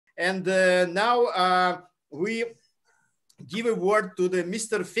And now we give a word to the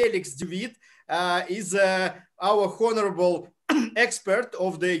Mr. Felix de Witt, is our honorable expert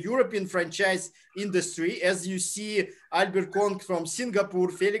of the European franchise industry. As you see, Albert Kong from Singapore,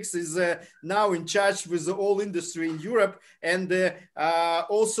 Felix is now in charge with the whole industry in Europe. And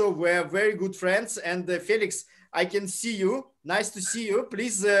also we're very good friends. And Felix, I can see you. Nice to see you.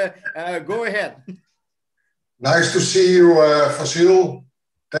 Please go ahead. Nice to see you, Vasil.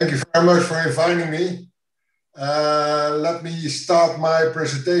 Thank you very much for inviting me. Let me start my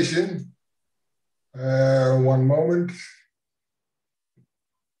presentation. One moment.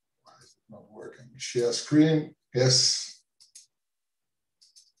 Why is it not working? Share screen. Yes.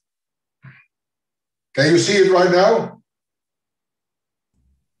 Can you see it right now?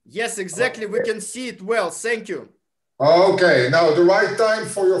 Yes, exactly. We can see it well. Thank you. Okay. Now, the right time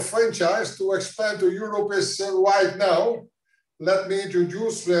for your franchise to expand to Europe is right now. Let me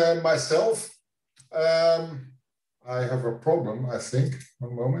introduce myself. I have a problem, I think.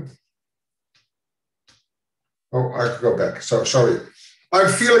 One moment. Oh, I have to go back. So sorry. I'm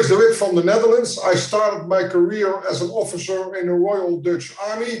Felix de Witt from the Netherlands. I started my career as an officer in the Royal Dutch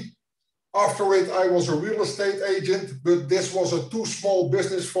Army. After it, I was a real estate agent, but this was a too small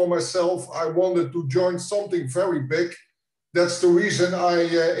business for myself. I wanted to join something very big. That's the reason I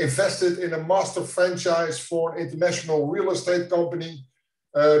invested in a master franchise for an international real estate company,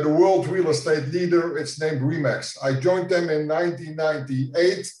 the world real estate leader. It's named Remax. I joined them in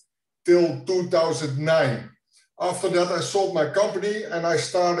 1998 till 2009. After that, I sold my company and I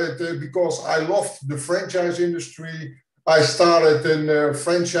started, because I loved the franchise industry, I started a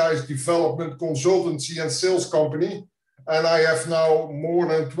franchise development consultancy and sales company. And I have now more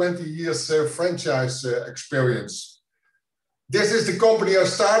than 20 years franchise experience. This is the company I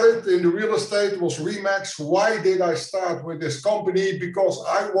started in the real estate, was Remax. Why did I start with this company? Because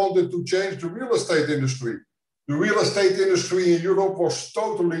I wanted to change the real estate industry. The real estate industry in Europe was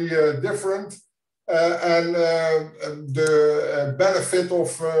totally different. The benefit of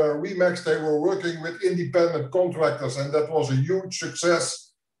Remax, they were working with independent contractors, and that was a huge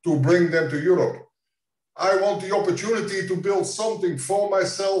success to bring them to Europe. I want the opportunity to build something for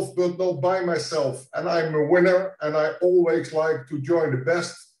myself, but not by myself. And I'm a winner, and I always like to join the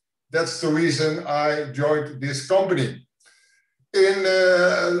best. That's the reason I joined this company. In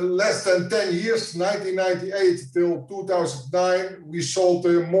less than 10 years, 1998 till 2009, we sold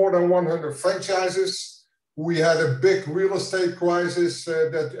more than 100 franchises. We had a big real estate crisis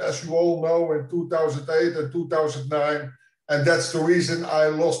that, as you all know, in 2008 and 2009. And that's the reason I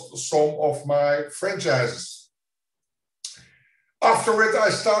lost some of my franchises. After it, I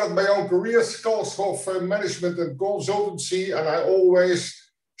started my own career, skills of management and consultancy, and I always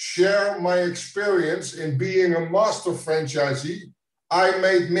share my experience in being a master franchisee. I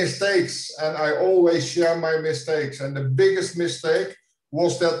made mistakes, and I always share my mistakes. And the biggest mistake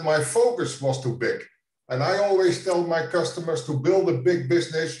was that my focus was too big. And I always tell my customers, to build a big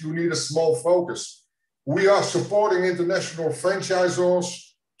business, you need a small focus. We are supporting international franchisors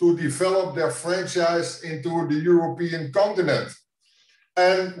to develop their franchise into the European continent.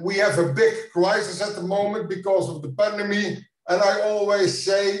 And we have a big crisis at the moment because of the pandemic. And I always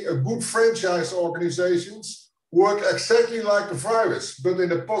say a good franchise organizations work exactly like the virus, but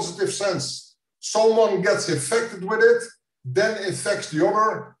in a positive sense. Someone gets infected with it, then infects the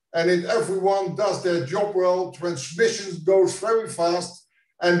other. And if everyone does their job well, transmission goes very fast.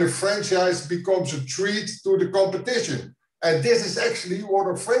 And the franchise becomes a treat to the competition. And this is actually what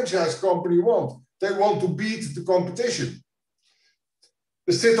a franchise company wants. They want to beat the competition.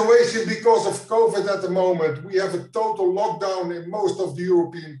 The situation because of COVID at the moment, we have a total lockdown in most of the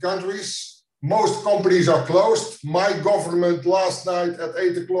European countries. Most companies are closed. My government last night at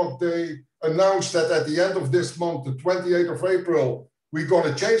 8 o'clock, they announced that at the end of this month, the 28th of April, we're going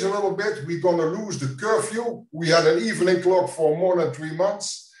to change a little bit. We're going to lose the curfew. We had an evening clock for more than 3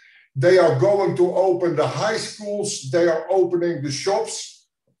 months. They are going to open the high schools. They are opening the shops.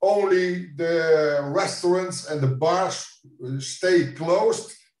 Only the restaurants and the bars stay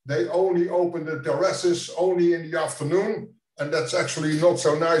closed. They only open the terraces only in the afternoon. And that's actually not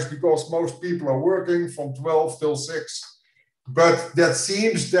so nice because most people are working from 12 till 6. But that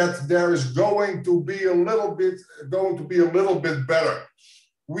seems that there is going to be a little bit better.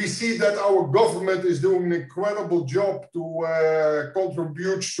 We see that our government is doing an incredible job to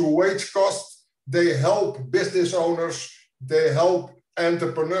contribute to wage costs. They help business owners. They help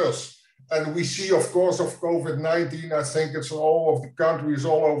entrepreneurs. And we see, of course, of COVID-19, I think it's in all of the countries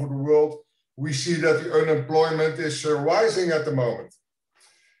all over the world, we see that the unemployment is rising at the moment.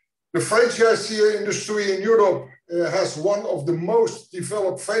 The franchise industry in Europe has one of the most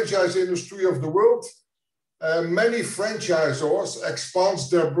developed franchise industry of the world. Many franchisors expand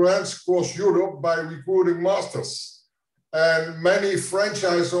their brands across Europe by recruiting masters. And many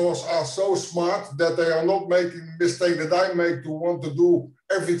franchisors are so smart that they are not making the mistake that I make to want to do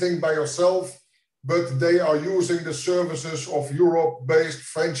everything by yourself, but they are using the services of Europe-based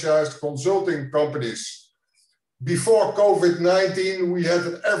franchise consulting companies. Before COVID-19, we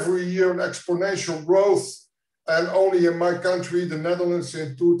had every year an exponential growth. And only in my country, the Netherlands,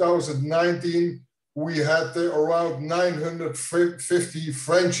 in 2019, we had around 950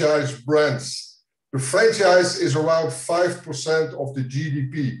 franchise brands. The franchise is around 5% of the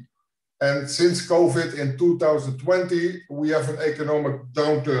GDP. And since COVID in 2020, we have an economic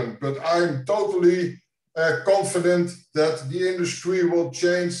downturn. But I'm totally confident that the industry will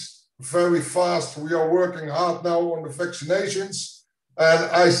change very fast. We are working hard now on the vaccinations.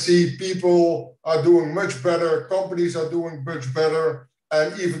 And I see people are doing much better, companies are doing much better,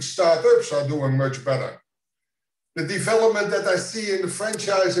 and even startups are doing much better. The development that I see in the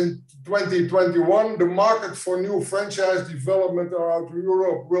franchise in 2021, the market for new franchise development around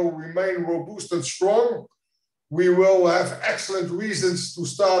Europe will remain robust and strong. We will have excellent reasons to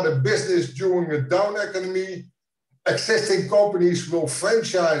start a business during a down economy. Existing companies will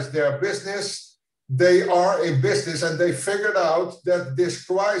franchise their business. They are a business and they figured out that this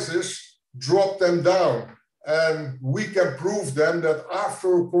crisis dropped them down. And we can prove them that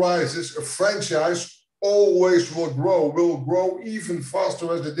after a crisis, a franchise always will grow even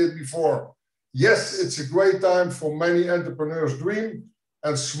faster as it did before. Yes, it's a great time for many entrepreneurs' dream,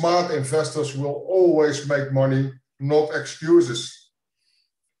 and smart investors will always make money, not excuses.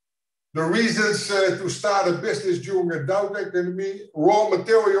 The reasons to start a business during a down economy: raw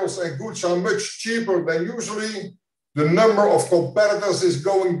materials and goods are much cheaper than usually. The number of competitors is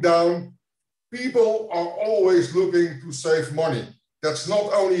going down. People are always looking to save money. That's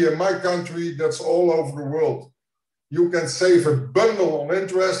not only in my country, that's all over the world. You can save a bundle on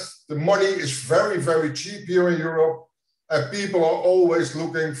interest. The money is very, very cheap here in Europe, and people are always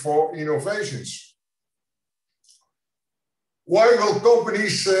looking for innovations. Why will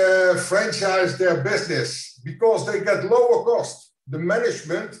companies franchise their business? Because they get lower cost. The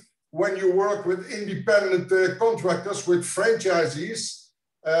management, when you work with independent contractors, with franchisees,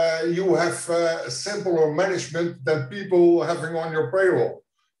 you have a simpler management than people having on your payroll.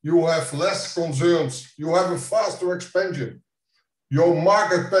 You have less concerns. You have a faster expansion. Your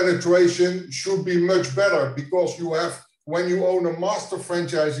market penetration should be much better because you have, when you own a master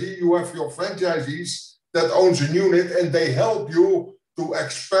franchisee, you have your franchisees that owns a unit and they help you to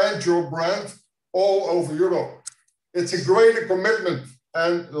expand your brand all over Europe. It's a greater commitment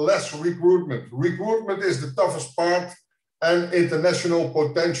and less recruitment. Recruitment is the toughest part, and international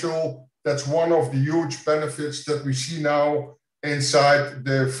potential, that's one of the huge benefits that we see now inside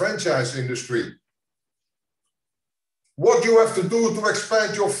the franchise industry. What you have to do to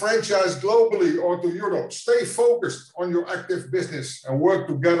expand your franchise globally or to Europe: stay focused on your active business and work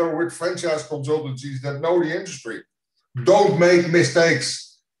together with franchise consultancies that know the industry. Don't make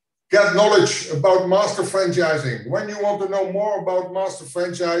mistakes. Get knowledge about master franchising. When you want to know more about master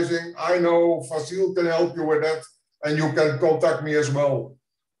franchising, I know Vasil can help you with that, and you can contact me as well.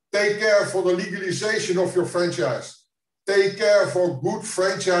 Take care for the legalization of your franchise. Take care for good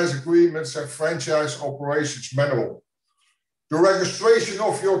franchise agreements and franchise operations manual. The registration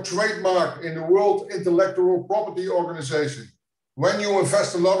of your trademark in the World Intellectual Property Organization. When you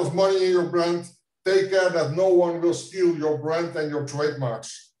invest a lot of money in your brand, take care that no one will steal your brand and your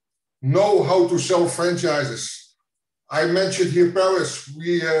trademarks. Know how to sell franchises. I mentioned here Paris.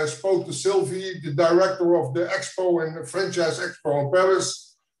 We spoke to Sylvie, the director of the Expo and the Franchise Expo in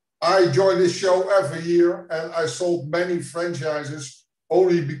Paris. I join this show every year and I sold many franchises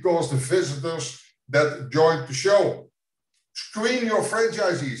only because the visitors that joined the show. Screen your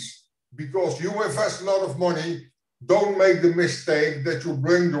franchisees because you invest a lot of money. Don't make the mistake that you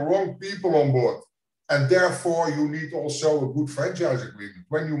bring the wrong people on board. And therefore, you need also a good franchise agreement.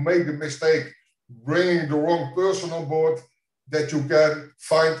 When you make the mistake bringing the wrong person on board, that you can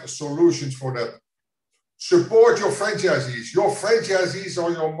find solutions for that. Support your franchisees. Your franchisees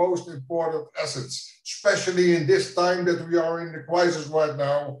are your most important assets, especially in this time that we are in the crisis right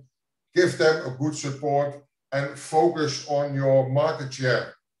now. Give them a good support and focus on your market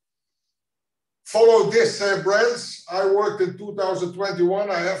share. Follow these brands. I worked in 2021.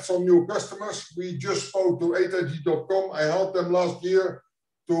 I have some new customers. We just spoke to ATG.com. I helped them last year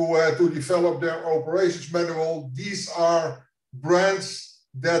to develop their operations manual. These are brands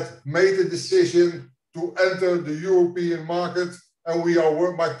that made a decision to enter the European market.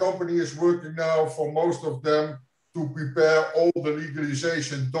 And my company is working now for most of them to prepare all the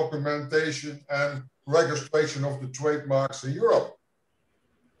legalization, documentation, and registration of the trademarks in Europe.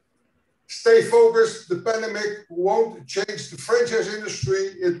 Stay focused. The pandemic won't change the franchise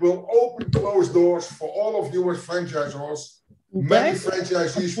industry. It will open closed doors for all of you as franchisors. Many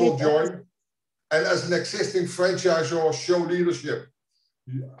franchisees will join. And as an existing franchisor, show leadership.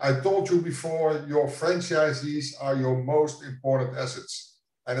 I told you before, your franchisees are your most important assets.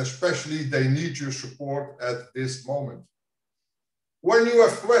 And especially they need your support at this moment. When you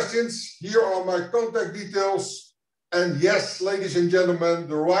have questions, here are my contact details. And yes, ladies and gentlemen,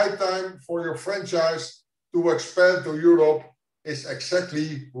 the right time for your franchise to expand to Europe is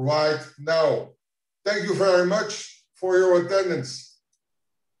exactly right now. Thank you very much for your attendance.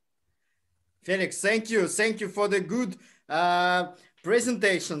 Felix, thank you. Thank you for the good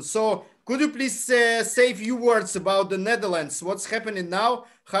presentation. So could you please say a few words about the Netherlands? What's happening now?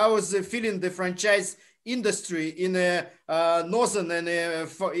 How is feeling the franchise industry in Northern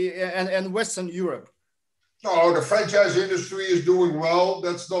and Western Europe? No, the franchise industry is doing well.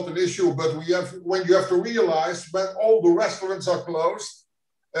 That's not an issue. But when you have to realize when all the restaurants are closed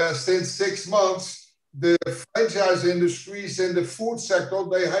since 6 months, the franchise industries in the food sector,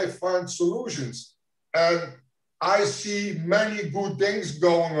 they have found solutions. And I see many good things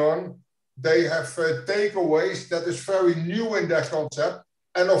going on. They have takeaways that is very new in their concept.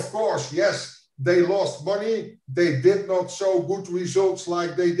 And of course, yes, they lost money. They did not show good results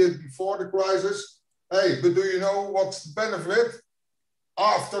like they did before the crisis. Hey, but do you know what's the benefit?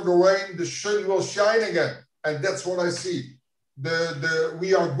 After the rain, the sun will shine again. And that's what I see.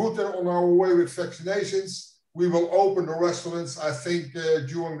 We are good on our way with vaccinations. We will open the restaurants, I think,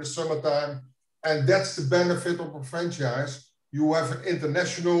 during the summertime. And that's the benefit of a franchise. You have an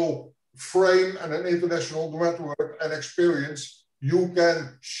international frame and an international network and experience. You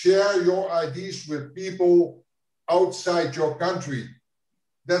can share your ideas with people outside your country.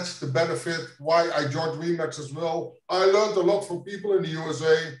 That's the benefit why I joined Remax as well. I learned a lot from people in the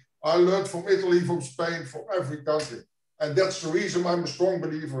USA. I learned from Italy, from Spain, from every country. And that's the reason I'm a strong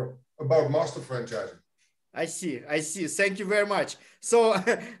believer about master franchising. I see. Thank you very much. So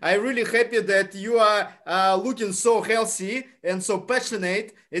I'm really happy that you are looking so healthy and so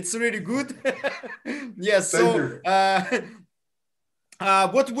passionate. It's really good. Yes. So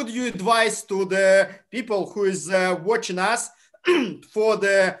what would you advise to the people who is watching us for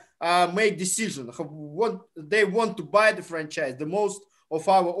the make decision? What they want to buy the franchise? The most of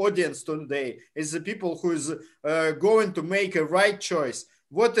our audience today is the people who is going to make a right choice.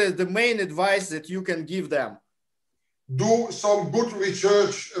 What is the main advice that you can give them? Do some good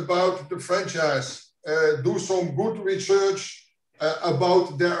research about the franchise. Do some good research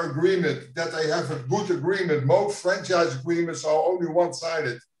about their agreement, that they have a good agreement. Most franchise agreements are only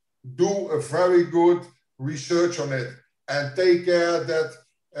one-sided. Do a very good research on it and take care that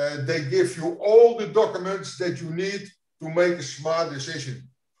they give you all the documents that you need to make a smart decision.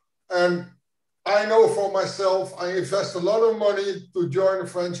 And I know for myself, I invest a lot of money to join a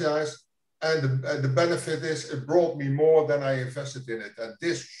franchise, and the benefit is it brought me more than I invested in it. And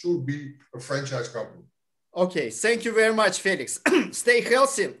this should be a franchise company. Okay, thank you very much, Felix. Stay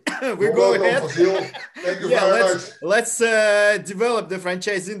healthy. We go ahead. Thank you very much. Let's develop the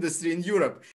franchise industry in Europe.